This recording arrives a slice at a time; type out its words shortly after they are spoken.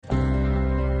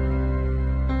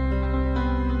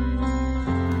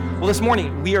this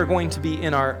morning, we are going to be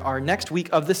in our next week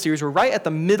of this series. We're right at the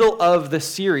middle of the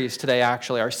series today,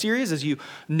 actually. Our series, as you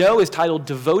know, is titled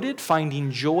Devoted,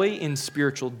 Finding Joy in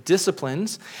Spiritual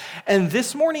Disciplines. And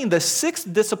this morning, the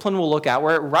sixth discipline we'll look at,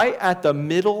 we're right at the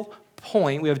middle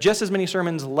point. We have just as many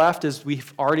sermons left as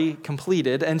we've already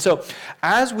completed. And so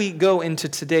as we go into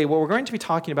today, what we're going to be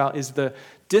talking about is the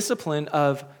discipline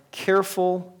of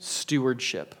careful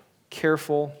stewardship.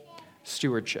 Careful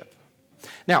stewardship.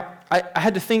 Now, I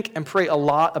had to think and pray a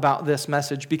lot about this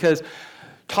message because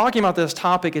talking about this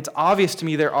topic, it's obvious to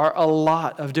me there are a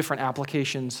lot of different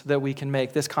applications that we can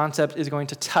make. This concept is going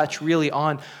to touch really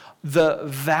on the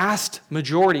vast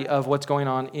majority of what's going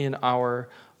on in our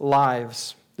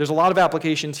lives. There's a lot of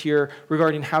applications here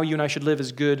regarding how you and I should live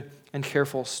as good and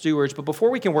careful stewards. But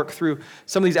before we can work through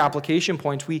some of these application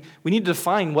points, we need to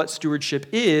define what stewardship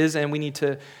is, and we need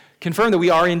to confirm that we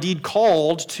are indeed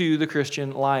called to the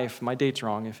Christian life. My date's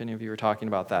wrong if any of you are talking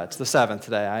about that. It's the 7th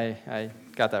today. I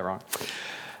got that wrong.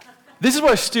 This is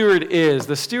what a steward is.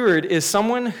 The steward is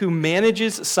someone who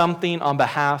manages something on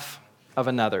behalf of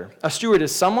another. A steward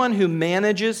is someone who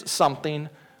manages something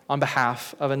on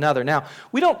behalf of another. Now,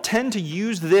 we don't tend to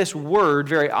use this word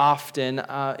very often.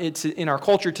 It's in our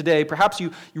culture today. Perhaps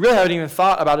you really haven't even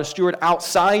thought about a steward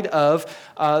outside of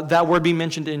that word being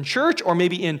mentioned in church or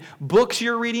maybe in books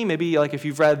you're reading. Maybe like if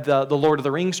you've read the Lord of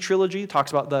the Rings trilogy, it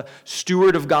talks about the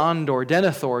steward of Gondor,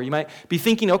 Denethor. You might be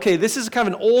thinking, okay, this is kind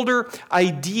of an older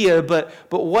idea, but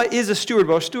what is a steward?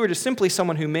 Well, a steward is simply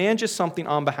someone who manages something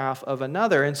on behalf of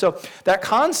another. And so that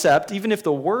concept, even if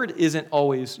the word isn't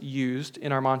always used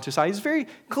in our modern society, is very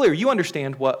clear. You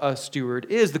understand what a steward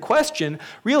is. The question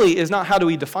really is not how do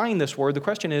we define this word. The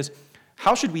question is,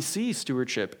 how should we see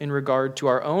stewardship in regard to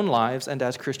our own lives and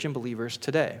as Christian believers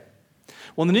today?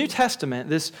 Well, in the New Testament,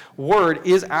 this word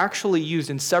is actually used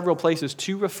in several places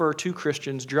to refer to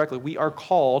Christians directly. We are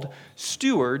called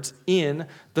stewards in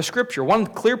the Scripture. One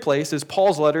clear place is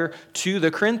Paul's letter to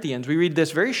the Corinthians. We read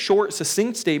this very short,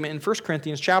 succinct statement in 1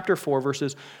 Corinthians chapter 4,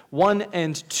 verses 1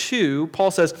 and 2.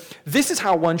 Paul says, "This is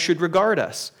how one should regard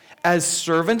us, as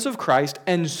servants of Christ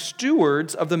and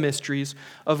stewards of the mysteries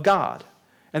of God."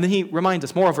 And then he reminds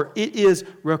us, moreover, it is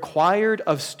required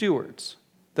of stewards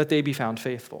that they be found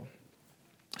faithful.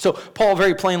 So Paul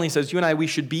very plainly says, you and I, we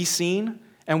should be seen,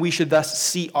 and we should thus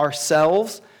see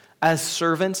ourselves as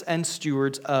servants and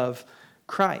stewards of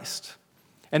Christ.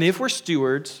 And if we're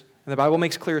stewards, and the Bible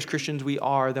makes clear as Christians we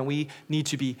are, then we need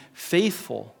to be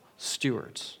faithful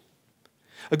stewards.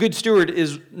 A good steward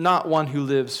is not one who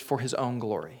lives for his own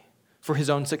glory, for his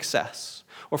own success,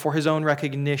 or for his own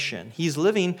recognition. He's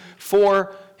living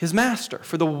for his master,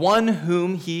 for the one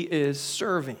whom he is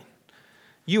serving.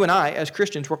 You and I, as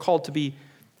Christians, we're called to be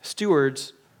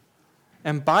stewards,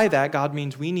 and by that, God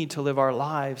means we need to live our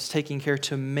lives taking care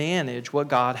to manage what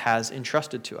God has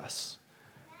entrusted to us.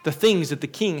 The things that the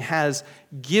King has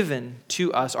given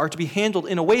to us are to be handled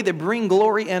in a way that bring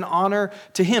glory and honor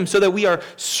to Him, so that we are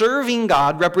serving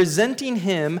God, representing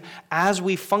Him as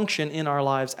we function in our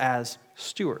lives as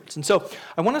stewards. And so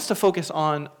I want us to focus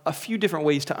on a few different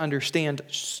ways to understand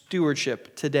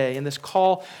stewardship today and this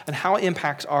call and how it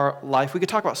impacts our life. We could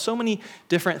talk about so many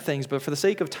different things, but for the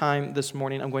sake of time this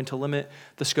morning, I'm going to limit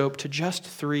the scope to just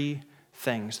three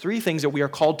things that we are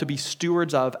called to be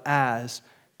stewards of as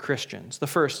Christians. The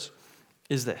first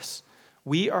is this: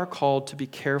 we are called to be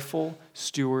careful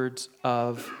stewards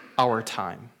of our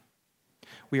time.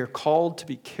 We are called to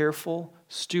be careful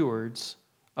stewards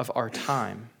of our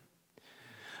time.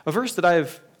 A verse that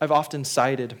I've often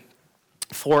cited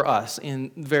for us in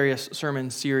various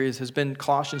sermon series has been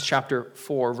Colossians chapter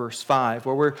 4, verse 5,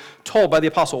 where we're told by the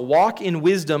apostle, walk in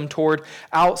wisdom toward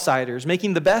outsiders,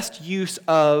 making the best use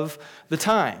of the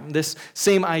time. This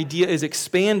same idea is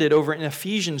expanded over in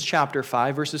Ephesians chapter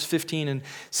 5, verses 15 and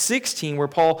 16, where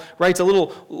Paul writes a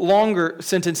little longer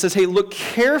sentence, says, hey, look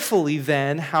carefully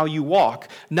then how you walk,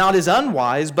 not as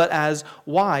unwise, but as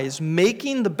wise,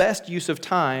 making the best use of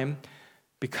time,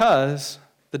 because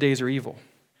the days are evil.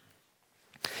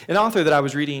 An author that I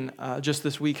was reading just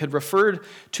this week had referred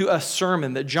to a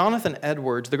sermon that Jonathan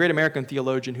Edwards, the great American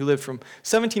theologian who lived from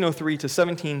 1703 to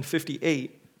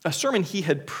 1758, a sermon he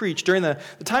had preached during the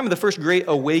time of the First Great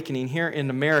Awakening here in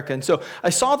America. And so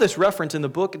I saw this reference in the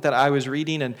book that I was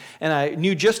reading, and I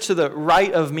knew just to the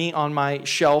right of me on my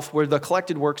shelf were the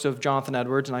collected works of Jonathan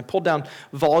Edwards, and I pulled down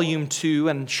volume 2,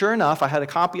 and sure enough, I had a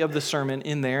copy of the sermon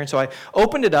in there. And so I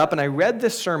opened it up, and I read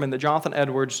this sermon that Jonathan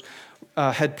Edwards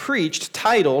had preached,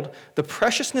 titled, The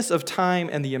Preciousness of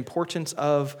Time and the Importance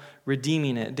of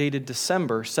Redeeming It, dated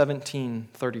December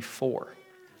 1734.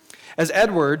 As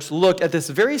Edwards looked at this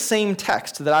very same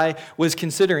text that I was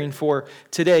considering for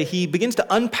today, he begins to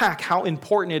unpack how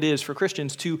important it is for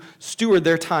Christians to steward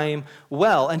their time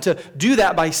well, and to do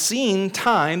that by seeing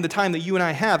time, the time that you and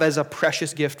I have, as a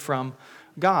precious gift from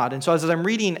God. And so as I'm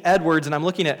reading Edwards and I'm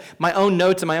looking at my own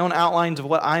notes and my own outlines of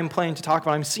what I'm planning to talk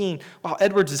about, I'm seeing, wow,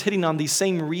 Edwards is hitting on these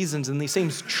same reasons and these same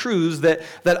truths that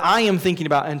I am thinking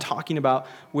about and talking about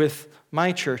with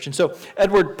my church. And so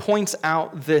Edward points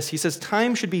out this. He says,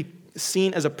 time should be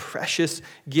seen as a precious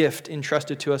gift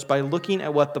entrusted to us by looking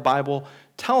at what the Bible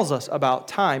tells us about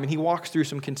time. And he walks through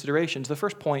some considerations. The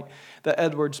first point that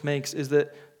Edwards makes is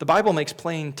that the Bible makes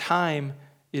plain time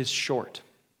is short.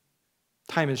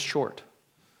 Time is short.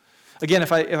 Again,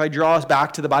 if I draw us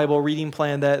back to the Bible reading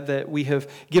plan that we have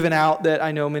given out, that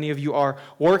I know many of you are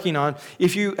working on,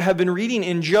 if you have been reading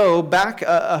in Job back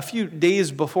a few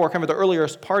days before, kind of the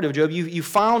earliest part of Job, you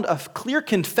found a clear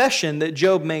confession that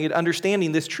Job made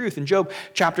understanding this truth. In Job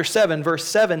chapter 7, verse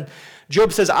 7,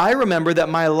 Job says, I remember that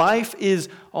my life is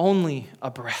only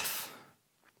a breath.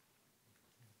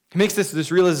 He makes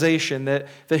this realization that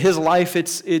his life,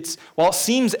 while it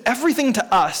seems everything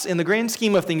to us in the grand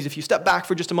scheme of things, if you step back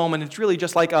for just a moment, it's really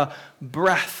just like a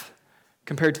breath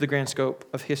compared to the grand scope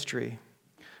of history.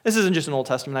 This isn't just an Old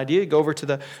Testament idea. You go over to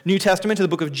the New Testament, to the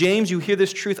book of James, you hear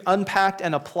this truth unpacked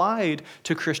and applied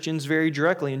to Christians very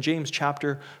directly. In James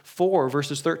chapter 4,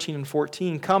 verses 13 and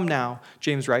 14, come now,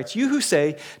 James writes, you who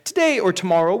say, today or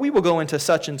tomorrow we will go into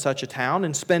such and such a town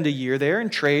and spend a year there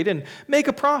and trade and make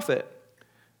a profit.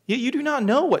 Yet you do not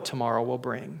know what tomorrow will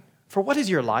bring. For what is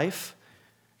your life?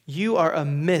 You are a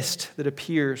mist that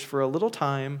appears for a little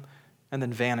time and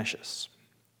then vanishes.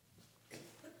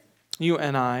 You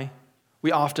and I,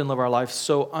 we often live our lives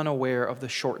so unaware of the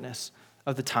shortness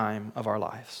of the time of our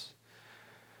lives.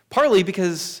 Partly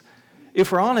because,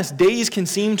 if we're honest, days can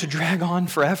seem to drag on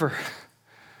forever.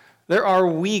 There are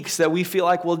weeks that we feel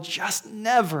like will just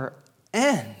never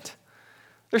end.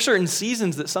 There are certain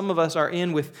seasons that some of us are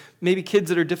in with maybe kids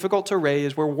that are difficult to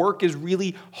raise, where work is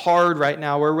really hard right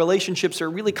now, where relationships are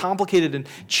really complicated and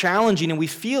challenging, and we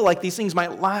feel like these things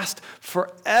might last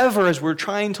forever as we're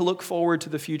trying to look forward to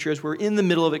the future, as we're in the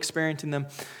middle of experiencing them.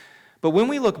 But when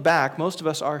we look back, most of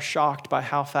us are shocked by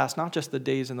how fast not just the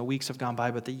days and the weeks have gone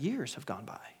by, but the years have gone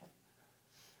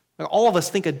by. All of us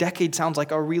think a decade sounds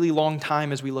like a really long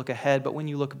time as we look ahead, but when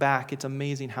you look back, it's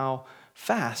amazing how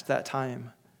fast that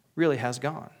time really has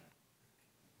gone.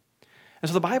 And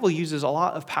so the Bible uses a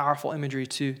lot of powerful imagery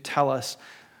to tell us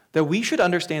that we should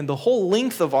understand the whole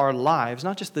length of our lives,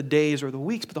 not just the days or the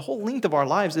weeks, but the whole length of our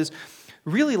lives is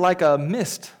really like a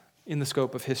mist in the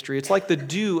scope of history. It's like the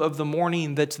dew of the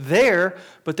morning that's there,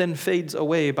 but then fades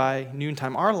away by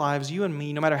noontime. Our lives, you and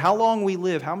me, no matter how long we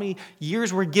live, how many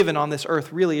years we're given on this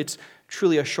earth, really, it's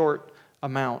truly a short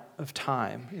amount of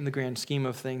time in the grand scheme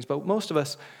of things. But most of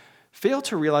us fail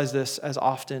to realize this as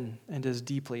often and as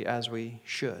deeply as we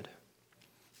should.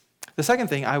 The second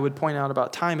thing I would point out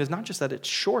about time is not just that it's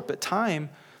short, but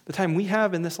the time we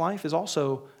have in this life is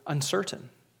also uncertain.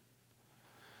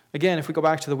 Again, if we go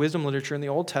back to the wisdom literature in the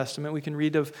Old Testament, we can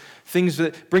read of things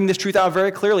that bring this truth out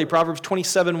very clearly. Proverbs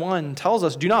 27:1 tells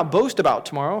us, do not boast about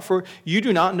tomorrow, for you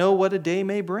do not know what a day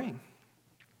may bring.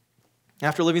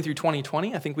 After living through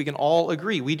 2020, I think we can all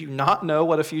agree we do not know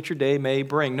what a future day may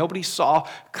bring. Nobody saw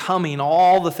coming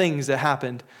all the things that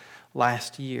happened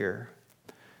last year.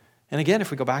 And again, if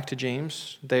we go back to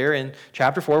James, there in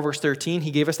chapter 4, verse 13,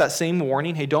 he gave us that same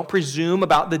warning. Hey, don't presume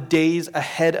about the days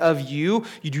ahead of you.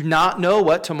 You do not know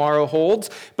what tomorrow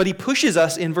holds. But he pushes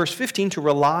us in verse 15 to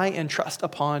rely and trust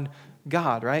upon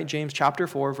God, right? James chapter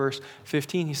 4, verse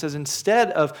 15, he says, instead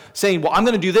of saying, well, I'm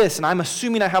going to do this, and I'm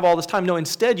assuming I have all this time. No,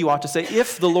 instead you ought to say,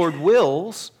 if the Lord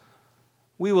wills,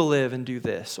 we will live and do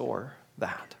this or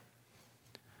that.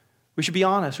 We should be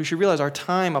honest. We should realize our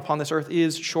time upon this earth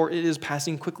is short. It is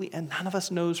passing quickly, and none of us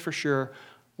knows for sure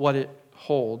what it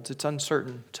holds. It's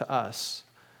uncertain to us.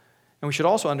 And we should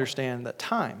also understand that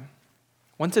time,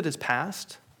 once it is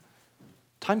passed,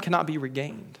 time cannot be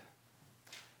regained.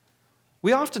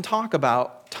 We often talk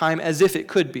about time as if it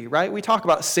could be, right? We talk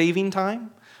about saving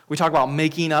time. We talk about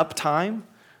making up time.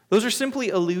 Those are simply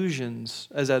illusions,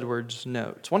 as Edwards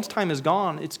notes. Once time is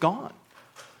gone, it's gone.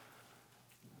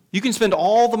 You can spend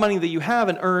all the money that you have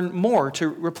and earn more to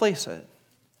replace it,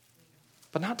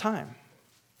 but not time.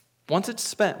 Once it's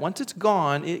spent, once it's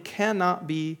gone, it cannot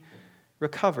be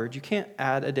recovered. You can't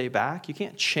add a day back. You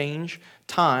can't change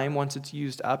time once it's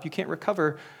used up. You can't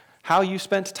recover how you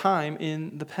spent time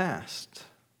in the past.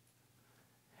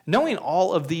 Knowing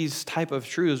all of these type of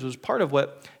truths was part of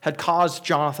what had caused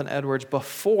Jonathan Edwards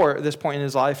before this point in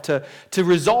his life to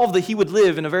resolve that he would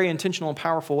live in a very intentional and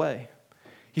powerful way.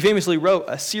 He famously wrote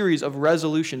a series of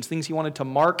resolutions, things he wanted to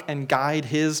mark and guide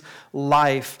his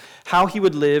life, how he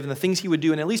would live, and the things he would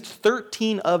do. And at least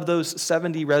 13 of those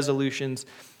 70 resolutions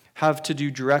have to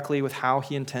do directly with how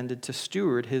he intended to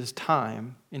steward his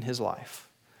time in his life.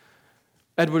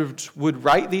 Edwards would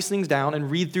write these things down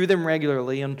and read through them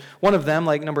regularly. And one of them,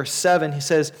 like number 7, he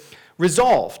says,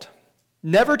 "Resolved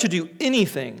never to do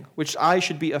anything which I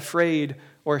should be afraid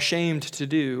or ashamed to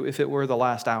do if it were the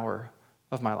last hour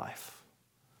of my life."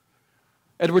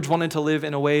 Edwards wanted to live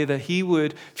in a way that he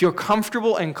would feel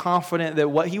comfortable and confident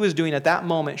that what he was doing at that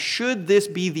moment, should this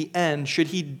be the end, should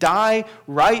he die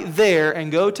right there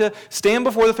and go to stand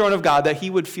before the throne of God, that he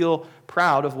would feel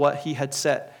proud of what he had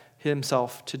set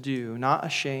himself to do, not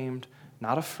ashamed,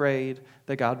 not afraid,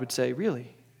 that God would say,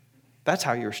 "Really? That's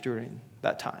how you're stewarding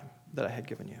that time that I had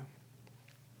given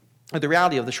you." The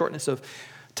reality of the shortness of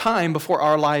time before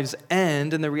our lives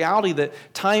end, and the reality that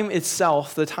time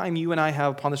itself, the time you and I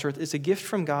have upon this earth, is a gift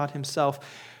from God himself,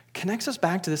 connects us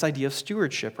back to this idea of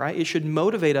stewardship, right? It should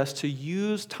motivate us to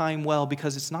use time well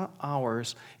because it's not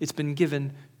ours. It's been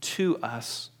given to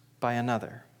us by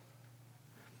another.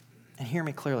 And hear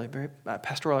me clearly,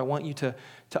 pastoral, I want you to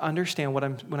understand when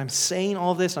I'm saying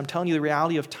all this, I'm telling you the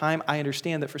reality of time. I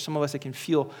understand that for some of us it can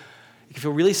feel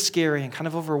really scary and kind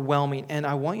of overwhelming. And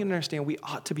I want you to understand we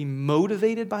ought to be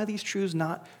motivated by these truths,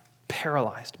 not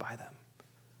paralyzed by them.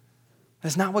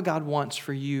 That's not what God wants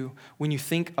for you when you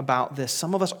think about this.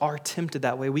 Some of us are tempted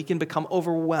that way. We can become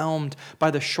overwhelmed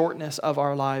by the shortness of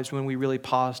our lives when we really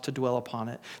pause to dwell upon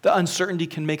it. The uncertainty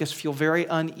can make us feel very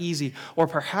uneasy. Or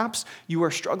perhaps you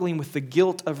are struggling with the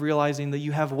guilt of realizing that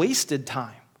you have wasted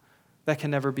time that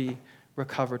can never be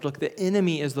recovered. Look, the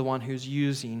enemy is the one who's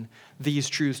using these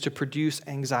truths to produce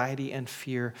anxiety and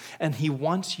fear. And he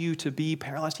wants you to be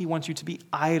paralyzed. He wants you to be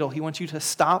idle. He wants you to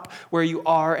stop where you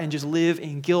are and just live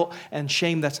in guilt and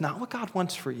shame. That's not what God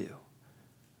wants for you.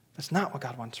 That's not what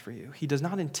God wants for you. He does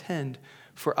not intend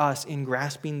for us in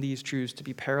grasping these truths to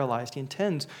be paralyzed. He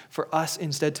intends for us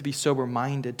instead to be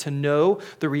sober-minded, to know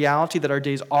the reality that our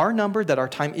days are numbered, that our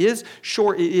time is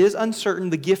short, it is uncertain,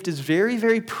 the gift is very,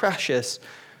 very precious,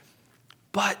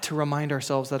 but to remind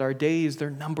ourselves that our days, they're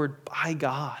numbered by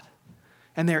God,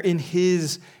 and they're in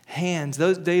his hands.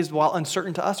 Those days, while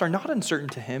uncertain to us, are not uncertain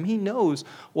to him. He knows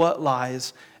what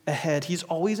lies ahead. He's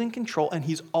always in control, and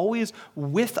he's always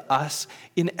with us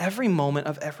in every moment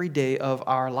of every day of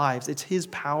our lives. It's his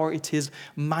power, it's his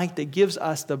might that gives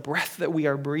us the breath that we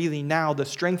are breathing now, the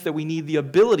strength that we need, the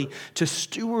ability to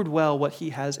steward well what he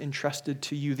has entrusted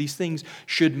to you. These things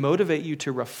should motivate you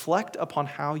to reflect upon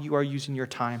how you are using your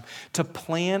time, to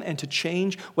plan and to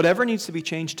change whatever needs to be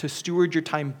changed to steward your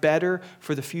time better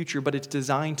for the future, but it's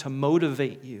designed to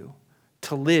motivate you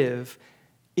to live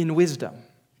in wisdom.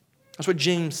 That's what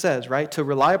James says, right? To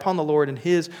rely upon the Lord and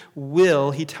his will.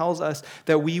 He tells us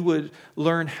that we would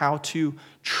learn how to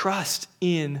trust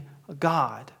in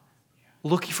God,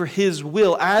 looking for his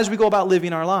will as we go about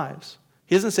living our lives.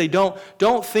 He doesn't say,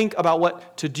 don't think about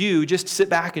what to do, just sit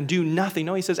back and do nothing.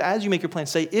 No, he says, as you make your plan,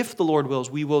 say, if the Lord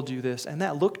wills, we will do this. And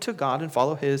that, look to God and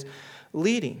follow his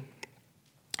leading.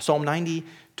 Psalm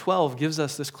 90:12 gives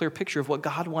us this clear picture of what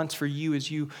God wants for you as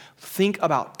you think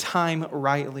about time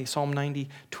rightly. Psalm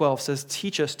 90:12 says,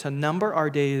 teach us to number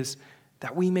our days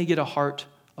that we may get a heart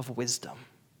of wisdom.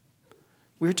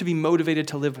 We're to be motivated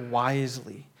to live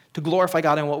wisely, to glorify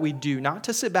God in what we do, not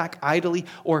to sit back idly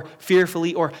or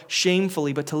fearfully or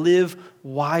shamefully, but to live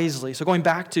wisely. So going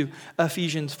back to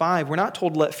Ephesians 5, we're not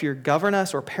told let fear govern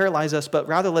us or paralyze us, but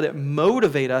rather let it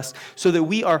motivate us so that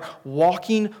we are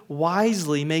walking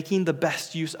wisely, making the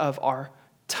best use of our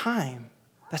time.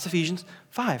 That's Ephesians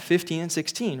 5:15 and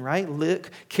 16, right?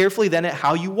 Look carefully then at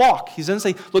how you walk. He doesn't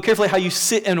say, look carefully at how you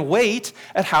sit and wait,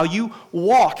 at how you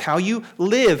walk, how you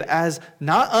live as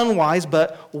not unwise,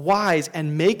 but wise,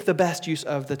 and make the best use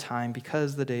of the time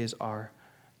because the days are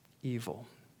evil.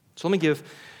 So let me give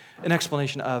an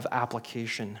explanation of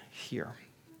application here.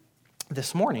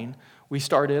 This morning, we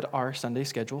started our Sunday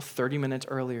schedule 30 minutes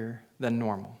earlier than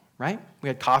normal. Right? We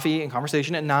had coffee and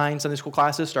conversation at 9. Sunday school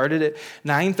classes started at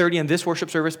 9:30, and this worship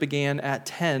service began at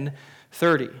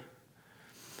 10:30.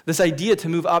 This idea to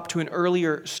move up to an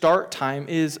earlier start time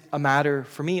is a matter,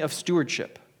 for me, of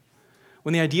stewardship.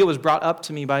 When the idea was brought up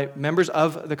to me by members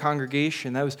of the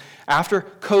congregation, that was after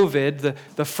COVID,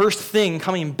 the first thing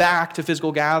coming back to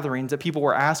physical gatherings that people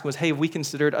were asking was, hey, have we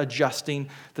considered adjusting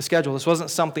the schedule? This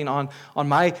wasn't something on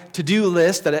my to-do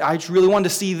list that I just really wanted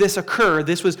to see this occur.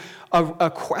 This was a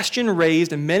question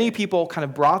raised, and many people kind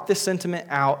of brought this sentiment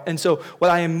out. And so what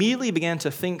I immediately began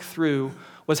to think through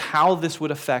was how this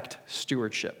would affect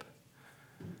stewardship.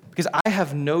 Because I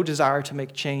have no desire to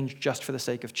make change just for the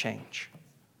sake of change.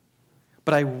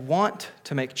 But I want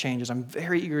to make changes. I'm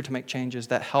very eager to make changes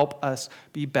that help us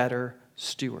be better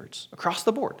stewards across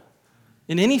the board.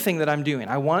 In anything that I'm doing,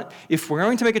 if we're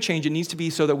going to make a change, it needs to be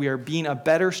so that we are being a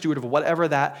better steward of whatever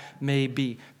that may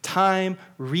be. Time,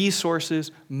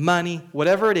 resources, money,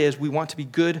 whatever it is, we want to be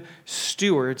good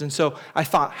stewards. And so I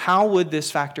thought, how would this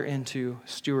factor into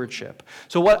stewardship?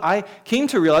 So what I came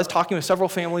to realize, talking with several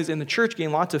families in the church,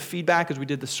 getting lots of feedback as we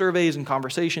did the surveys and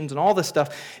conversations and all this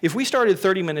stuff, if we started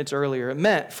 30 minutes earlier, it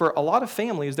meant for a lot of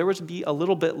families, there would be a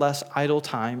little bit less idle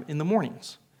time in the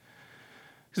mornings.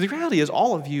 Because the reality is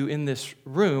all of you in this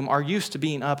room are used to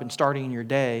being up and starting your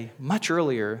day much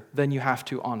earlier than you have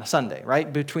to on a Sunday,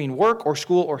 right? Between work or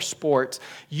school or sports,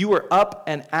 you are up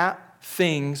and at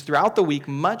things throughout the week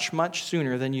much, much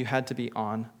sooner than you had to be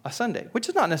on a Sunday, which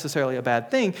is not necessarily a bad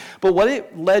thing. But what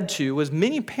it led to was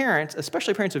many parents,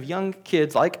 especially parents of young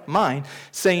kids like mine,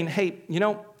 saying, hey,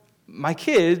 my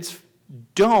kids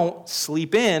don't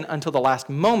sleep in until the last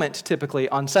moment, typically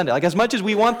on Sunday. Like, as much as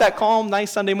we want that calm,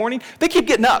 nice Sunday morning, they keep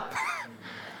getting up.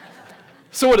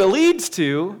 So what it leads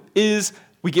to is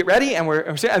we get ready and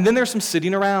then there's some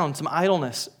sitting around, some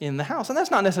idleness in the house. And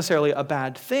that's not necessarily a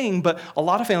bad thing, but a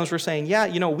lot of families were saying,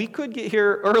 we could get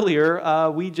here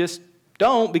earlier, we just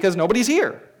don't because nobody's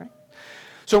here. Right?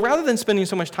 So rather than spending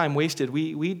so much time wasted,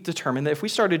 we determined that if we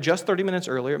started just 30 minutes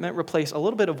earlier, it meant replace a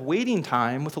little bit of waiting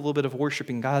time with a little bit of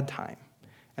worshiping God time.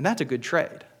 And that's a good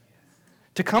trade.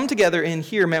 To come together in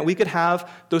here meant we could have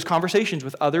those conversations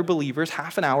with other believers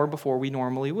half an hour before we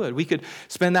normally would. We could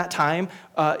spend that time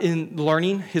in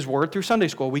learning His Word through Sunday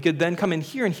school. We could then come in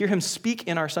here and hear Him speak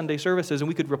in our Sunday services, and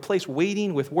we could replace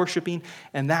waiting with worshiping,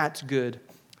 and that's good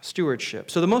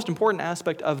stewardship. So the most important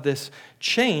aspect of this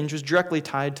change was directly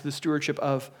tied to the stewardship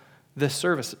of this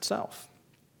service itself.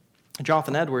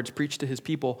 Jonathan Edwards preached to his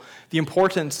people the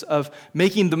importance of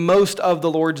making the most of the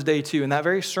Lord's Day too. In that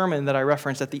very sermon that I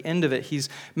referenced at the end of it, he's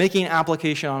making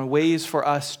application on ways for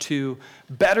us to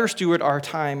better steward our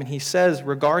time. And he says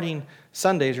regarding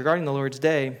Sundays, regarding the Lord's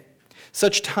Day,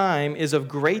 such time is of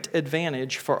great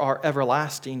advantage for our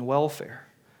everlasting welfare.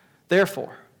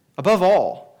 Therefore, above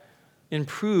all,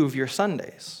 improve your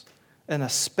Sundays, and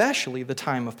especially the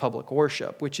time of public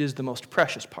worship, which is the most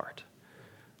precious part.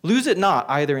 Lose it not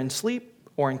either in sleep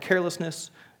or in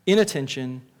carelessness,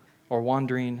 inattention, or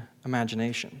wandering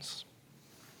imaginations.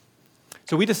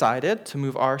 So we decided to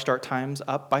move our start times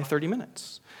up by 30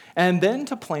 minutes, and then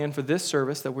to plan for this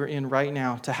service that we're in right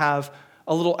now to have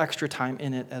a little extra time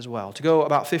in it as well, to go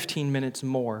about 15 minutes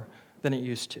more than it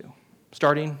used to.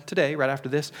 Starting today, right after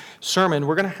this sermon,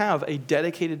 we're going to have a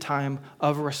dedicated time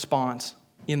of response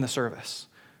in the service.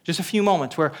 Just a few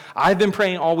moments where I've been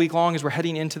praying all week long as we're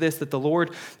heading into this that the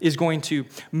Lord is going to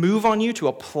move on you to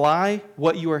apply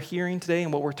what you are hearing today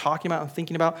and what we're talking about and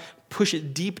thinking about, push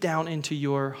it deep down into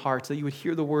your hearts, that you would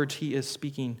hear the words He is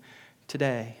speaking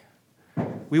today.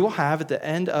 We will have at the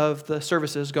end of the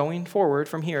services going forward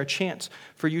from here a chance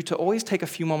for you to always take a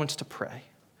few moments to pray.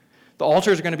 The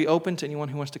altars are going to be open to anyone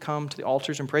who wants to come to the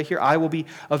altars and pray here. I will be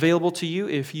available to you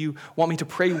if you want me to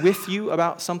pray with you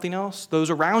about something else. Those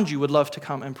around you would love to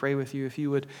come and pray with you if you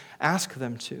would ask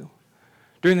them to.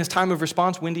 During this time of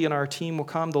response, Wendy and our team will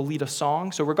come. They'll lead a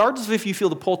song. So regardless of if you feel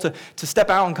the pull to step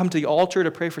out and come to the altar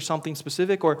to pray for something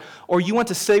specific, or you want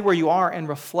to stay where you are and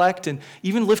reflect and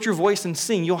even lift your voice and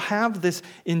sing, you'll have this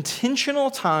intentional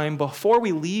time before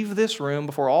we leave this room,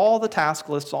 before all the task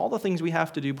lists, all the things we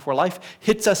have to do, before life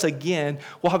hits us again.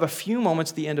 We'll have a few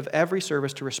moments at the end of every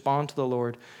service to respond to the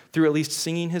Lord through at least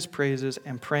singing His praises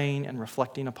and praying and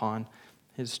reflecting upon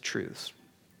His truths.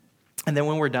 And then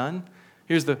when we're done,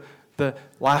 here's the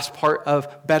last part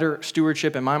of better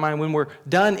stewardship in my mind. When we're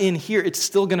done in here, it's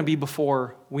still going to be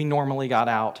before we normally got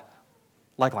out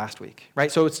like last week,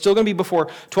 right? So it's still going to be before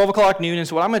 12 o'clock noon. And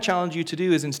so what I'm going to challenge you to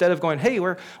do is instead of going, hey,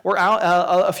 we're out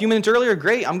a few minutes earlier,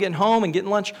 great, I'm getting home and getting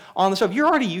lunch on the stove. You're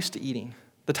already used to eating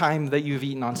the time that you've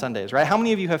eaten on Sundays, right? How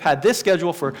many of you have had this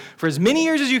schedule for as many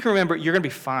years as you can remember? You're going to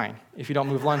be fine if you don't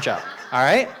move lunch up, all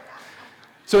right?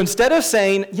 So instead of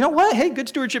saying, you know what, hey, good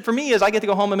stewardship for me is I get to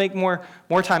go home and make more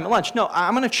time at lunch. No,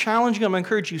 I'm going to challenge you, I'm going to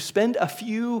encourage you, spend a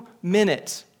few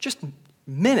minutes, just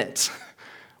minutes,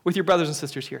 with your brothers and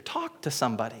sisters here. Talk to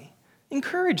somebody.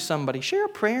 Encourage somebody. Share a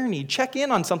prayer need. Check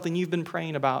in on something you've been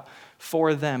praying about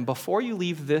for them. Before you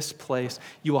leave this place,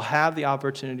 you will have the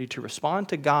opportunity to respond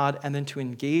to God and then to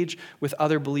engage with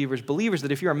other believers. Believers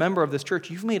that if you're a member of this church,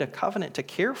 you've made a covenant to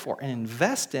care for and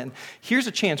invest in. Here's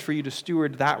a chance for you to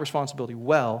steward that responsibility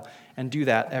well and do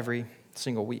that every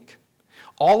single week.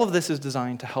 All of this is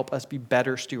designed to help us be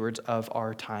better stewards of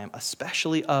our time,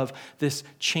 especially of this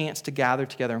chance to gather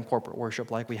together in corporate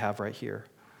worship like we have right here.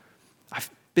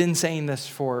 been saying this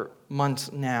for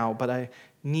months now, but I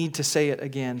need to say it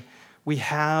again. We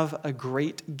have a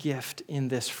great gift in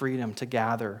this freedom to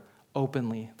gather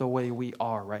openly the way we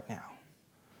are right now.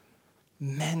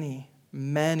 Many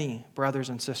brothers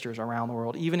and sisters around the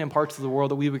world, even in parts of the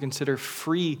world that we would consider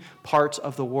free parts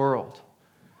of the world,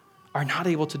 are not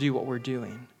able to do what we're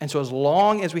doing. And so as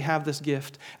long as we have this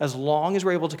gift, as long as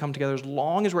we're able to come together, as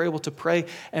long as we're able to pray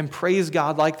and praise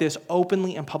God like this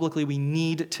openly and publicly, we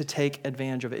need to take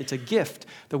advantage of it. It's a gift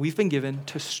that we've been given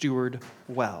to steward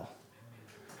well.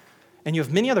 And you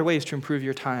have many other ways to improve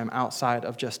your time outside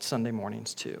of just Sunday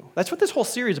mornings too. That's what this whole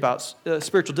series about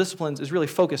spiritual disciplines is really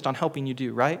focused on helping you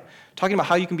do, right? Talking about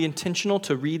how you can be intentional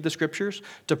to read the scriptures,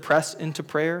 to press into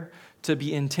prayer, to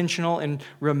be intentional in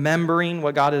remembering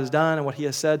what God has done and what he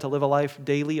has said, to live a life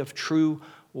daily of true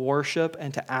worship,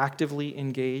 and to actively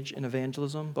engage in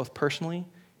evangelism, both personally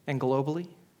and globally.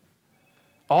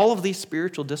 All of these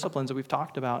spiritual disciplines that we've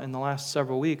talked about in the last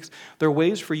several weeks, they're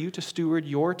ways for you to steward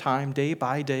your time day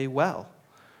by day well.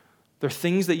 They're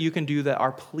things that you can do that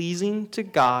are pleasing to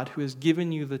God, who has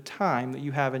given you the time that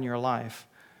you have in your life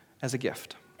as a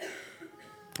gift.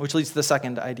 Which leads to the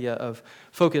second idea of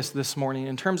focus this morning.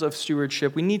 In terms of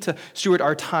stewardship, we need to steward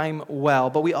our time well,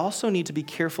 but we also need to be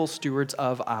careful stewards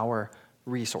of our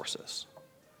resources.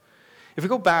 If we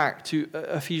go back to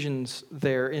Ephesians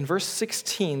there, in verse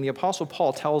 16, the Apostle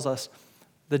Paul tells us,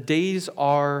 the days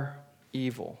are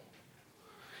evil.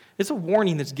 It's a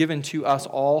warning that's given to us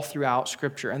all throughout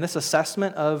Scripture. And this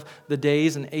assessment of the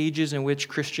days and ages in which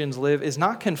Christians live is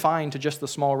not confined to just the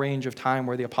small range of time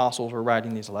where the apostles were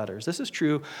writing these letters. This is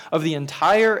true of the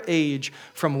entire age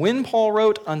from when Paul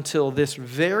wrote until this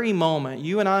very moment.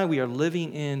 You and I, we are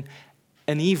living in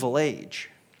an evil age.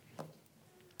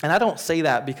 And I don't say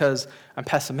that because I'm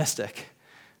pessimistic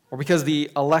or because the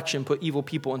election put evil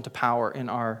people into power in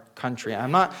our country.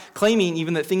 I'm not claiming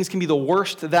even that things can be the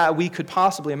worst that we could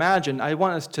possibly imagine. I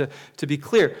want us to be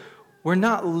clear. We're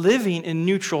not living in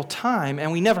neutral time,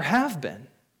 and we never have been.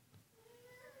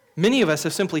 Many of us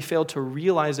have simply failed to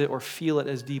realize it or feel it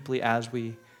as deeply as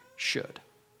we should.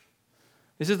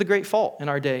 This is the great fault in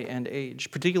our day and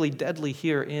age, particularly deadly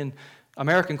here in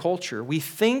American culture. We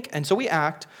think, and so we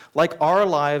act, like our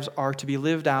lives are to be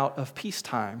lived out of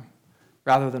peacetime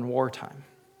rather than wartime.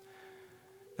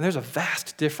 And there's a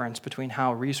vast difference between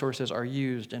how resources are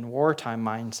used in wartime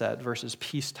mindset versus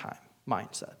peacetime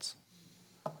mindsets.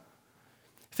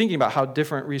 Thinking about how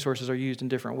different resources are used in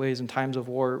different ways in times of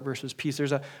war versus peace,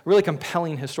 there's a really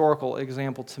compelling historical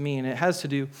example to me, and it has to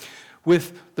do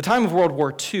with the time of World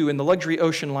War II and the luxury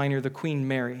ocean liner, the Queen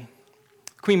Mary.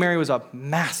 Queen Mary was a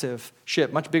massive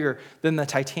ship, much bigger than the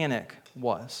Titanic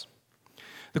was.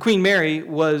 The Queen Mary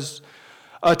was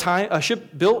a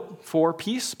ship built for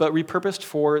peace, but repurposed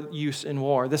for use in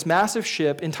war. This massive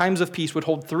ship, in times of peace, would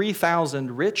hold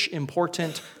 3,000 rich,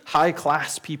 important,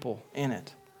 high-class people in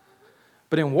it.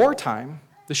 But in wartime,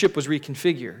 the ship was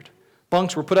reconfigured.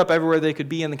 Bunks were put up everywhere they could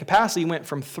be, and the capacity went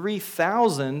from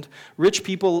 3,000 rich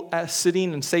people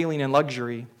sitting and sailing in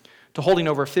luxury to holding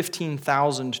over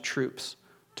 15,000 troops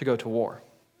to go to war.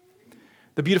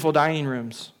 The beautiful dining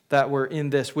rooms that were in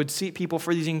this would seat people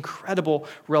for these incredible,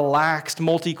 relaxed,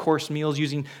 multi-course meals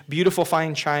using beautiful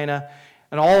fine china,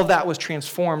 and all of that was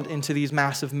transformed into these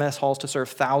massive mess halls to serve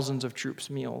thousands of troops'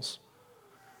 meals.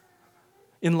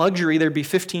 In luxury, there'd be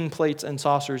 15 plates and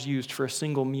saucers used for a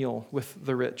single meal with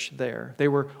the rich there. They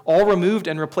were all removed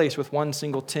and replaced with one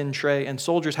single tin tray, and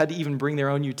soldiers had to even bring their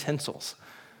own utensils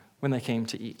when they came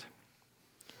to eat.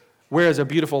 Whereas a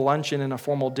beautiful luncheon and a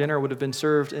formal dinner would have been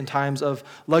served in times of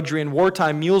luxury and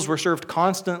wartime, meals were served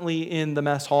constantly in the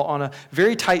mess hall on a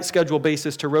very tight schedule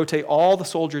basis to rotate all the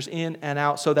soldiers in and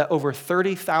out so that over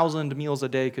 30,000 meals a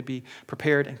day could be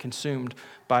prepared and consumed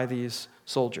by these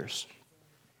soldiers.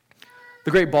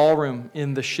 The great ballroom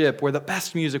in the ship where the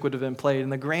best music would have been played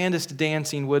and the grandest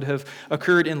dancing would have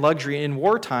occurred in luxury in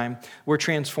wartime were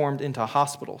transformed into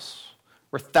hospitals,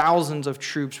 where thousands of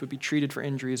troops would be treated for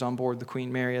injuries on board the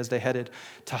Queen Mary as they headed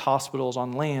to hospitals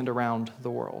on land around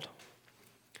the world.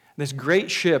 This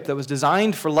great ship that was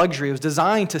designed for luxury, was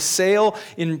designed to sail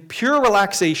in pure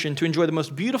relaxation, to enjoy the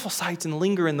most beautiful sights and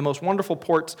linger in the most wonderful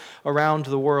ports around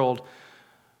the world.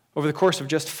 Over the course of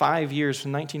just 5 years,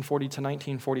 from 1940 to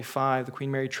 1945, the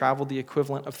Queen Mary traveled the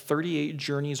equivalent of 38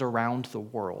 journeys around the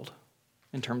world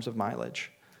in terms of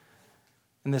mileage.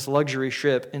 And this luxury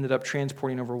ship ended up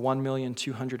transporting over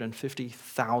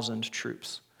 1,250,000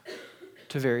 troops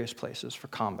to various places for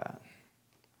combat.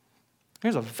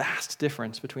 There's a vast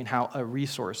difference between how a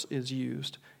resource is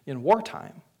used in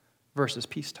wartime versus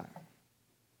peacetime.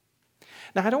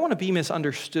 Now, I don't want to be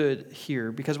misunderstood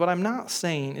here, because what I'm not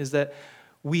saying is that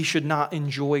we should not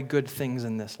enjoy good things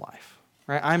in this life.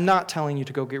 Right? I'm not telling you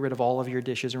to go get rid of all of your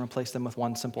dishes and replace them with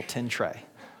one simple tin tray.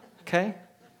 Okay?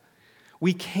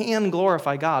 We can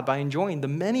glorify God by enjoying the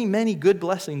many, many good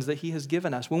blessings that He has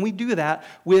given us when we do that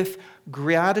with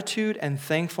gratitude and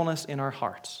thankfulness in our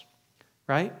hearts.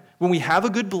 Right? When we have a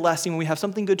good blessing, when we have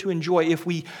something good to enjoy, if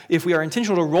we are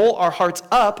intentional to roll our hearts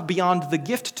up beyond the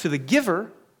gift to the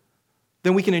giver,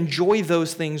 then we can enjoy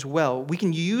those things well. We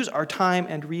can use our time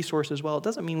and resources well. It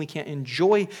doesn't mean we can't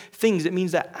enjoy things. It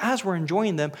means that as we're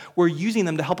enjoying them, we're using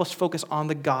them to help us focus on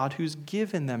the God who's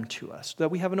given them to us, so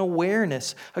that we have an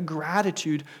awareness, a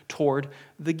gratitude toward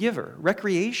the giver.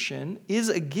 Recreation is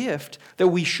a gift that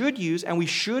we should use and we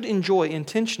should enjoy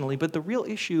intentionally, but the real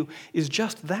issue is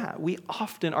just that. We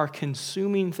often are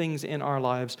consuming things in our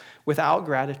lives without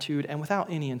gratitude and without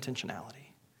any intentionality.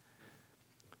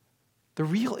 The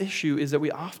real issue is that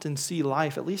we often see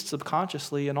life, at least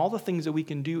subconsciously, and all the things that we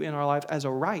can do in our life as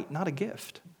a right, not a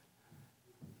gift.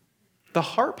 The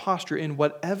heart posture in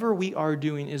whatever we are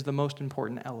doing is the most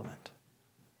important element.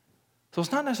 So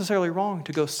it's not necessarily wrong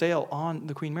to go sail on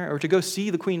the Queen Mary or to go see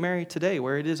the Queen Mary today,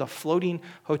 where it is a floating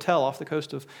hotel off the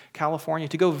coast of California.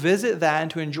 To go visit that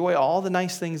and to enjoy all the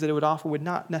nice things that it would offer would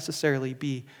not necessarily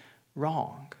be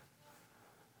wrong.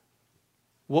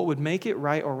 What would make it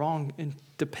right or wrong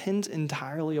depends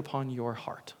entirely upon your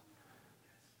heart.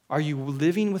 Are you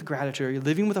living with gratitude? Are you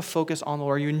living with a focus on the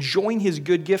Lord? Are you enjoying His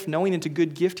good gift, knowing it's a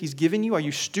good gift He's given you? Are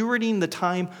you stewarding the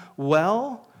time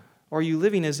well? Or are you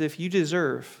living as if you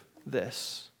deserve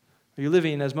this? Are you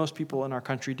living, as most people in our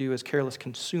country do, as careless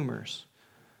consumers?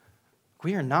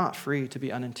 We are not free to be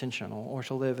unintentional or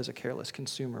to live as a careless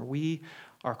consumer. We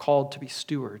are called to be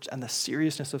stewards, and the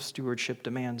seriousness of stewardship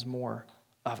demands more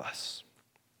of us.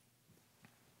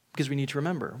 Because we need to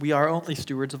remember, we are only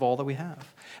stewards of all that we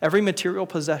have. Every material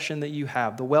possession that you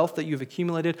have, the wealth that you've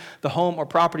accumulated, the home or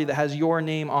property that has your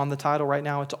name on the title right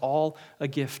now, it's all a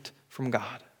gift from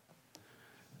God.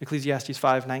 Ecclesiastes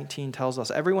 5:19 tells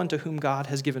us, everyone to whom God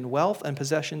has given wealth and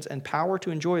possessions and power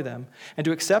to enjoy them and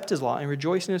to accept His law and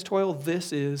rejoice in His toil,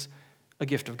 this is a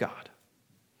gift of God.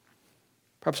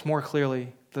 Perhaps more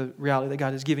clearly, the reality that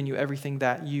God has given you everything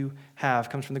that you have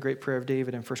comes from the great prayer of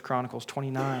David in 1 Chronicles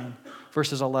 29,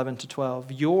 verses 11 to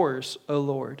 12. Yours, O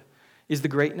Lord, is the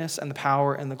greatness and the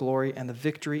power and the glory and the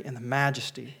victory and the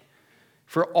majesty.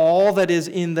 For all that is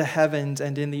in the heavens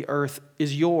and in the earth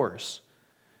is yours.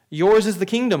 Yours is the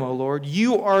kingdom, O Lord.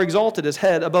 You are exalted as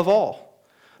head above all.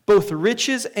 Both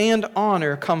riches and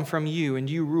honor come from you, and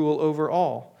you rule over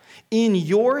all. In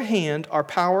your hand are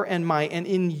power and might, and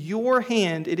in your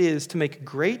hand it is to make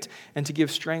great and to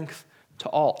give strength to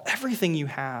all. Everything you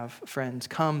have, friends,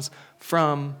 comes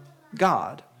from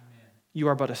God. You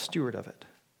are but a steward of it.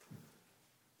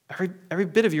 Every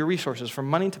bit of your resources, from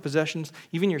money to possessions,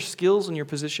 even your skills and your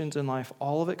positions in life,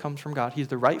 all of it comes from God. He's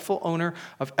the rightful owner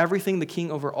of everything, the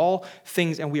king over all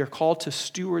things, and we are called to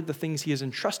steward the things He has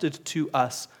entrusted to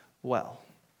us well.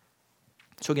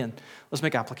 So again, let's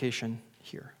make application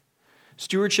here.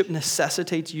 Stewardship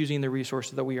necessitates using the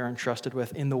resources that we are entrusted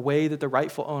with in the way that the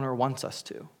rightful owner wants us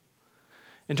to.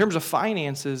 In terms of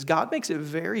finances, God makes it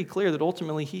very clear that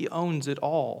ultimately He owns it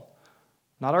all.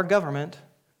 Not our government,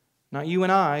 not you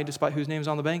and I, despite whose name's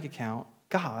on the bank account.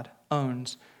 God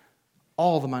owns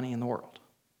all the money in the world.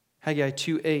 Haggai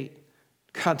 2:8,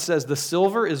 God says, the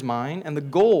silver is mine and the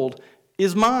gold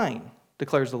is mine,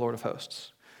 declares the Lord of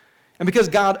hosts. And because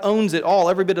God owns it all,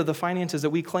 every bit of the finances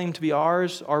that we claim to be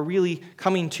ours are really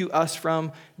coming to us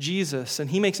from Jesus. And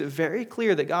He makes it very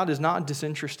clear that God is not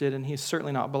disinterested, and He is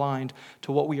certainly not blind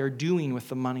to what we are doing with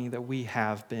the money that we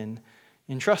have been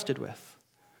entrusted with.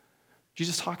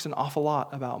 Jesus talks an awful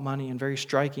lot about money in very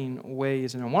striking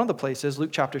ways. And in one of the places, Luke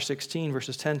chapter 16,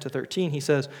 verses 10 to 13, He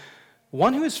says,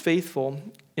 one who is faithful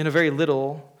in a very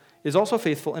little is also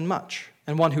faithful in much.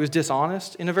 And one who is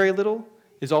dishonest in a very little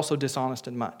is also dishonest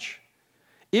in much.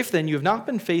 If then you have not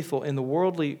been faithful in the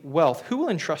worldly wealth, who will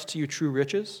entrust to you true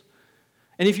riches?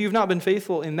 And if you have not been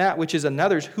faithful in that which is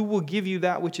another's, who will give you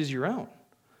that which is your own?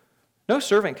 No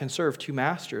servant can serve two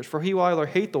masters, for he will either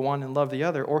hate the one and love the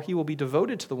other, or he will be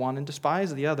devoted to the one and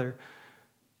despise the other.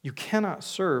 You cannot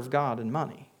serve God and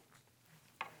money.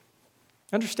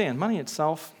 Understand, money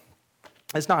itself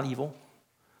is not evil.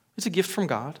 It's a gift from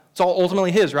God. It's all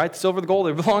ultimately His, right? The silver, the gold,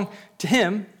 they belong to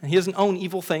Him, and He doesn't own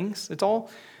evil things. It's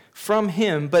all from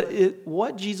Him. But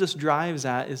what Jesus drives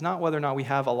at is not whether or not we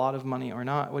have a lot of money or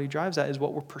not. What He drives at is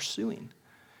what we're pursuing.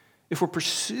 If we're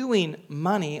pursuing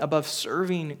money above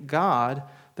serving God,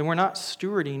 then we're not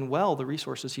stewarding well the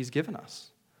resources He's given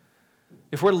us.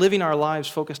 If we're living our lives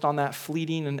focused on that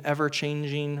fleeting and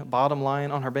ever-changing bottom line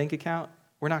on our bank account,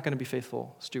 we're not going to be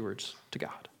faithful stewards to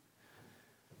God.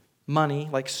 Money,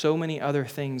 like so many other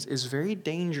things, is very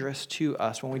dangerous to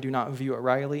us when we do not view it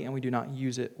rightly and we do not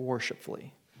use it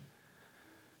worshipfully.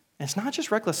 And it's not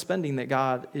just reckless spending that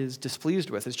God is displeased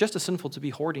with. It's just as sinful to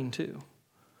be hoarding too.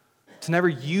 To never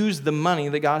use the money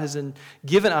that God has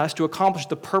given us to accomplish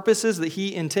the purposes that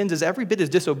he intends is every bit as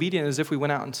disobedient as if we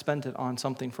went out and spent it on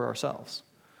something for ourselves.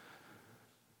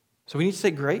 So we need to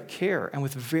take great care and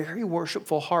with very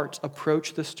worshipful hearts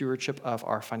approach the stewardship of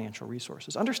our financial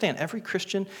resources. Understand, every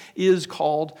Christian is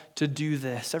called to do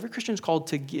this. Every Christian is called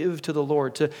to give to the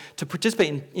Lord, to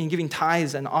participate in giving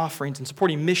tithes and offerings and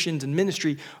supporting missions and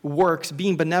ministry works,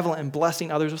 being benevolent and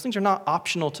blessing others. Those things are not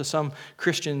optional to some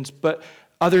Christians, but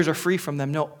others are free from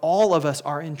them. No, all of us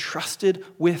are entrusted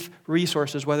with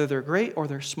resources, whether they're great or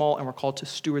they're small, and we're called to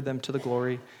steward them to the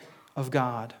glory of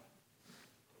God.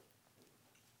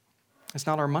 It's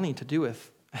not our money to do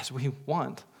with as we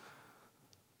want.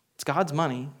 It's God's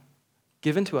money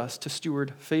given to us to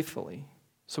steward faithfully.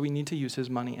 So we need to use his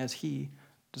money as he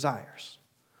desires.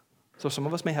 So some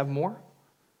of us may have more,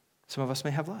 some of us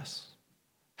may have less.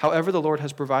 However the Lord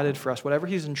has provided for us, whatever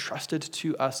he's entrusted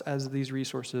to us as these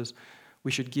resources,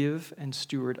 we should give and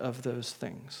steward of those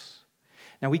things.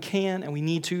 Now we can and we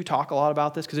need to talk a lot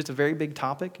about this because it's a very big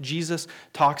topic. Jesus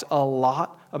talks a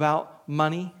lot about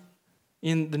money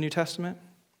in the New Testament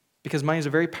because money is a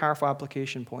very powerful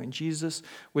application point. Jesus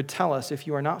would tell us if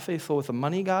you are not faithful with the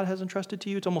money God has entrusted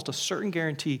to you, it's almost a certain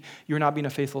guarantee you're not being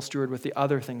a faithful steward with the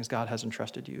other things God has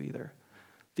entrusted you either.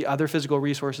 The other physical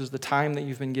resources, the time that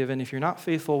you've been given, if you're not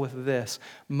faithful with this,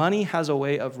 money has a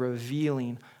way of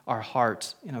revealing our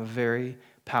hearts in a very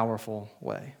powerful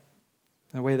way,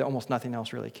 in a way that almost nothing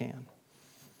else really can.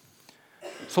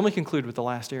 So let me conclude with the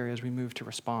last area as we move to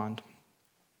respond.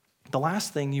 The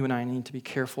last thing you and I need to be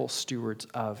careful stewards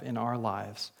of in our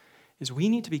lives is we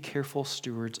need to be careful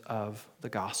stewards of the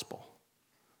gospel.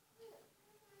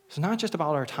 It's not just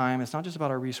about our time, it's not just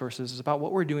about our resources, it's about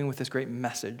what we're doing with this great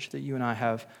message that you and I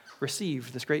have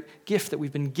received, this great gift that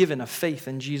we've been given of faith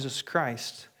in Jesus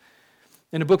Christ.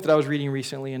 In a book that I was reading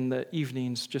recently in the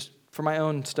evenings, just for my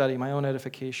own study, my own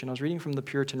edification, I was reading from the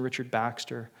Puritan Richard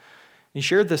Baxter. He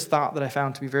shared this thought that I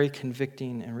found to be very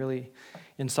convicting and really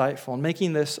insightful. And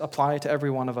making this apply to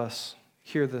every one of us,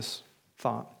 hear this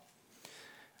thought.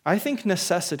 I think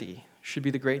necessity should be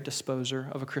the great disposer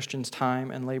of a Christian's time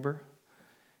and labor.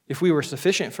 If we were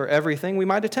sufficient for everything, we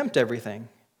might attempt everything.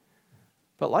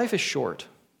 But life is short.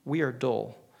 We are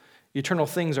dull. Eternal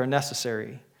things are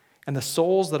necessary. And the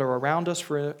souls that are around us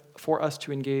for us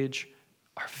to engage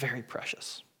are very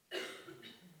precious.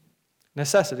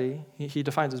 Necessity, he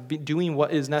defines as doing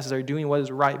what is necessary, doing what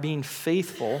is right, being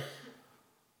faithful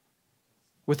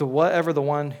with whatever the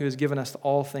one who has given us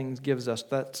all things gives us.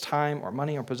 That's time or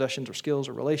money or possessions or skills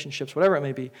or relationships, whatever it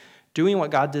may be. Doing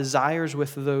what God desires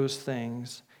with those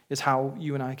things is how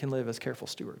you and I can live as careful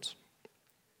stewards.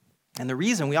 And the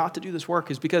reason we ought to do this work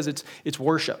is because it's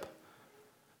worship.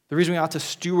 The reason we ought to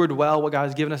steward well what God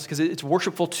has given us is because it's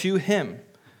worshipful to him.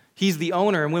 He's the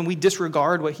owner, and when we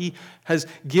disregard what he has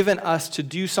given us to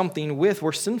do something with,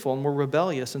 we're sinful and we're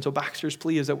rebellious. And so Baxter's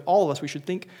plea is that all of us, we should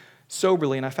think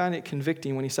soberly, and I find it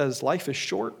convicting when he says, life is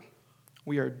short,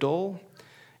 we are dull,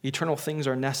 eternal things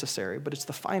are necessary. But it's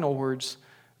the final words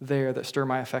there that stir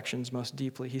my affections most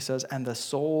deeply. He says, and the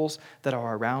souls that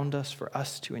are around us for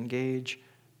us to engage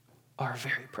are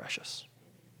very precious.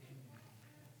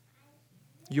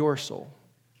 Your soul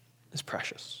is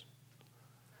precious.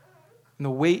 And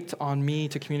the weight on me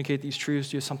to communicate these truths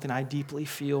to you is something I deeply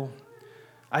feel.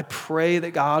 I pray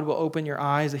that God will open your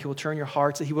eyes, that he will turn your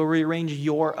hearts, that he will rearrange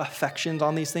your affections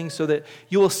on these things so that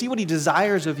you will see what he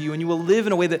desires of you and you will live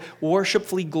in a way that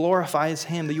worshipfully glorifies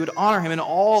him, that you would honor him in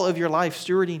all of your life,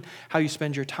 stewarding how you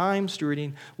spend your time,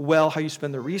 stewarding well how you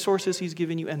spend the resources he's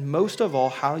given you, and most of all,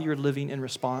 how you're living in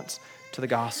response to the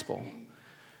gospel.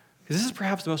 Because this is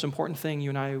perhaps the most important thing you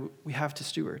and we have to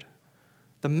steward.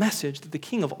 The message that the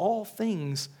King of all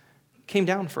things came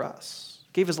down for us,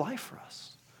 gave his life for us.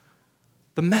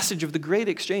 The message of the great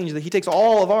exchange, that he takes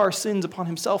all of our sins upon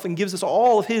himself and gives us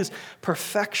all of his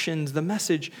perfections. The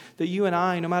message that you and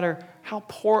I, no matter how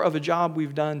poor of a job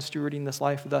we've done stewarding this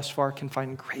life thus far, can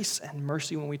find grace and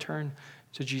mercy when we turn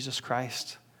to Jesus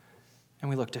Christ and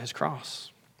we look to his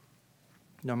cross.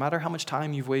 No matter how much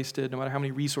time you've wasted, no matter how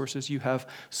many resources you have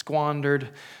squandered,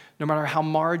 no matter how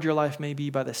marred your life may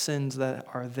be by the sins that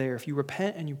are there, if you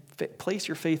repent and you place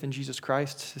your faith in Jesus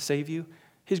Christ to save you,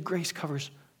 his grace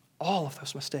covers all of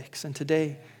those mistakes, and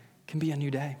today can be a new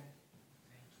day.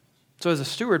 So as a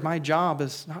steward, my job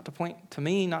is not to point to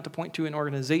me, not to point to an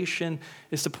organization,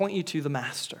 is to point you to the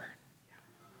master.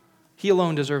 He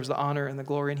alone deserves the honor and the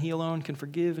glory, and He alone can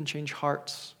forgive and change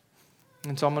hearts.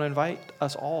 And so I'm going to invite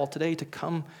us all today to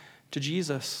come to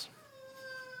Jesus,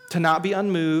 to not be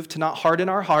unmoved, to not harden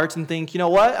our hearts and think, you know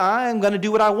what, I'm going to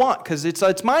do what I want because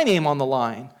it's my name on the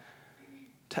line.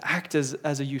 To act as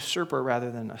a usurper rather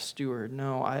than a steward.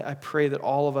 No, I pray that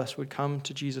all of us would come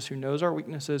to Jesus, who knows our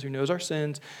weaknesses, who knows our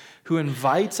sins, who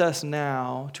invites us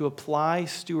now to apply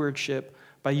stewardship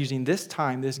by using this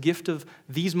time, this gift of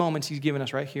these moments He's given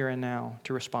us right here and now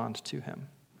to respond to Him.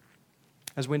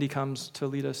 As Wendy comes to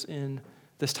lead us in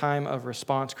this time of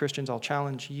response, Christians, I'll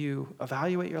challenge you,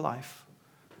 evaluate your life.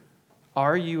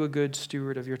 Are you a good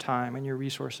steward of your time and your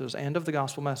resources and of the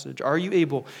gospel message? Are you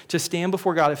able to stand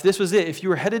before God? If this was it, if you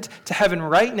were headed to heaven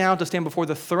right now to stand before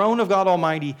the throne of God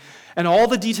Almighty and all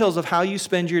the details of how you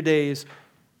spend your days,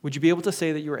 would you be able to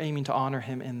say that you are aiming to honor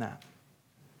Him in that?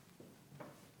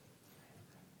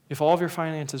 If all of your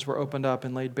finances were opened up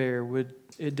and laid bare, would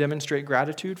it demonstrate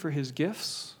gratitude for His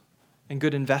gifts and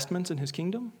good investments in His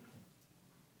kingdom?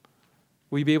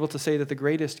 Will you be able to say that the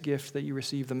greatest gift that you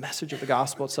received, the message of the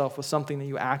gospel itself, was something that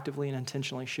you actively and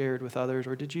intentionally shared with others?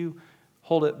 Or did you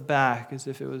hold it back as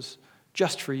if it was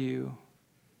just for you?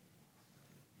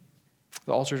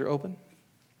 The altars are open.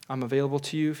 I'm available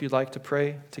to you if you'd like to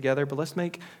pray together. But let's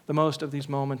make the most of these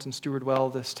moments and steward well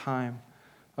this time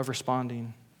of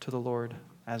responding to the Lord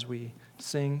as we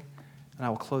sing. And I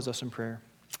will close us in prayer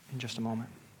in just a moment.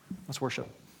 Let's worship.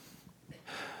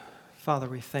 Father,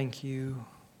 we thank you.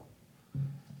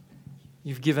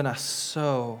 You've given us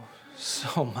so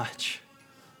much.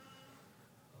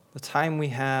 The time we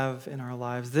have in our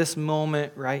lives, this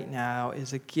moment right now,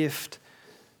 is a gift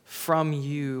from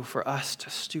you for us to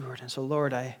steward. And so,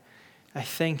 Lord, I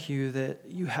thank you that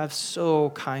you have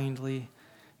so kindly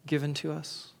given to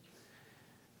us.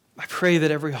 I pray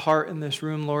that every heart in this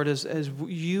room, Lord, as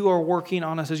you are working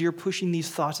on us, as you're pushing these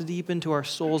thoughts deep into our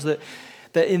souls, that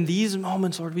in these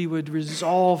moments, Lord, we would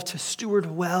resolve to steward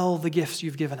well the gifts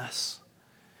you've given us,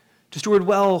 to steward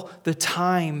well the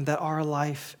time that our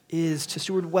life is, to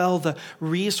steward well the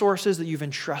resources that you've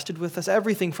entrusted with us,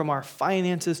 everything from our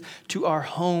finances to our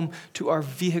home, to our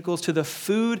vehicles, to the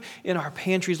food in our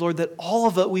pantries, Lord, that all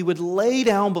of it we would lay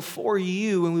down before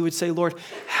you and we would say, Lord,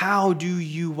 how do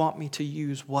you want me to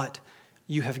use what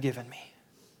you have given me?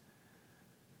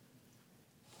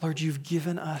 Lord, you've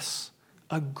given us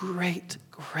a great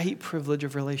privilege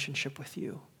of relationship with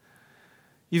you.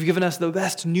 You've given us the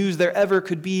best news there ever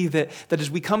could be, that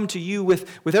as we come to you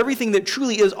with everything that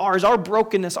truly is ours, our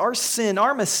brokenness, our sin,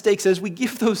 our mistakes, as we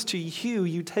give those to you,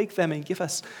 you take them and give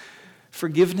us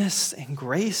forgiveness and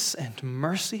grace and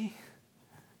mercy.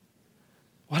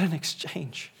 What an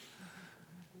exchange.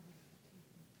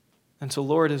 And so,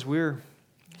 Lord, as we're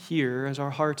here, as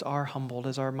our hearts are humbled,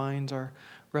 as our minds are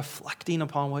reflecting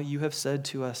upon what you have said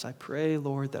to us, I pray,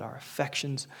 Lord, that our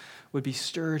affections would be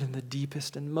stirred in the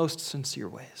deepest and most sincere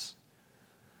ways.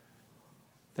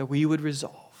 That we would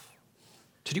resolve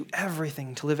to do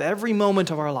everything, to live every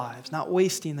moment of our lives, not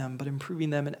wasting them, but improving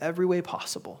them in every way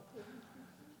possible.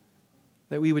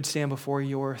 That we would stand before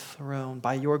your throne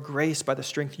by your grace, by the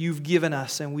strength you've given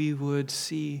us, and we would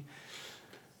see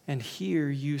and hear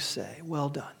you say, well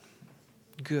done,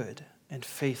 good and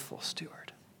faithful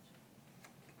steward.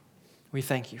 We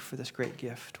thank you for this great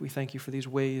gift. We thank you for these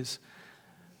ways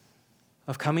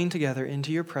of coming together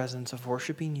into your presence, of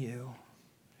worshiping you.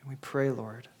 And we pray,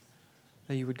 Lord,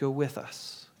 that you would go with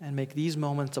us and make these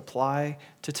moments apply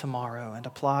to tomorrow and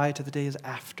apply to the days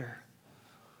after.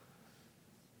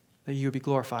 That you would be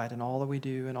glorified in all that we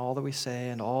do and all that we say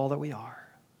and all that we are,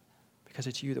 because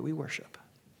it's you that we worship.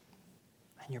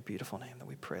 In your beautiful name that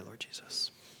we pray, Lord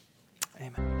Jesus.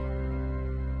 Amen.